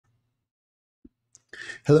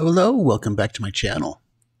Hello, hello, welcome back to my channel.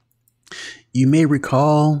 You may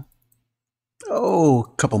recall, a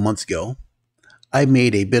couple months ago, I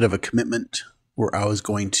made a bit of a commitment where I was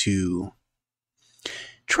going to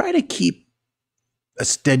try to keep a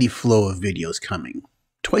steady flow of videos coming.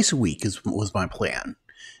 Twice a week was my plan.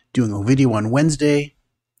 Doing a video on Wednesday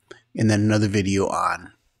and then another video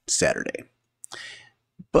on Saturday.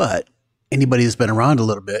 But anybody that's been around a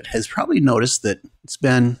little bit has probably noticed that it's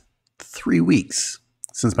been 3 weeks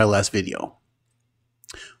since my last video.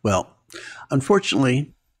 Well,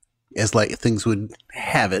 unfortunately, as like things would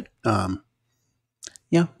have it,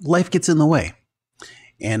 life gets in the way.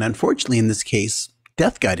 And unfortunately, in this case,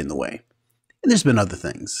 death got in the way. And there's been other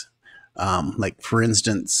things. Like, for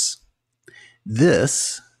instance,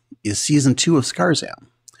 this is season 2 of Scarzam.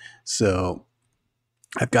 So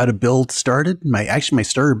I've got a build started. My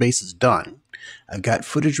starter base is done. I've got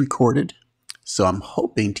footage recorded. So I'm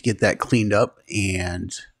hoping to get that cleaned up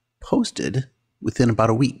and posted within about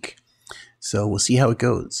a week. So we'll see how it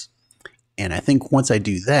goes. And I think once I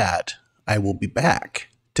do that, I will be back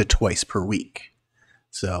to twice per week.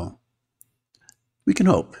 So we can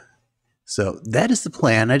hope. So that is the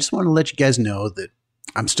plan. I just want to let you guys know that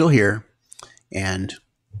I'm still here and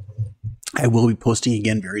I will be posting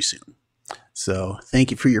again very soon. So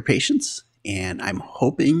thank you for your patience. And I'm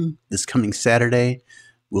hoping this coming Saturday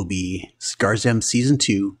will be Scarzam Season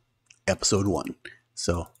 2, Episode 1.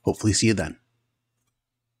 So hopefully see you then.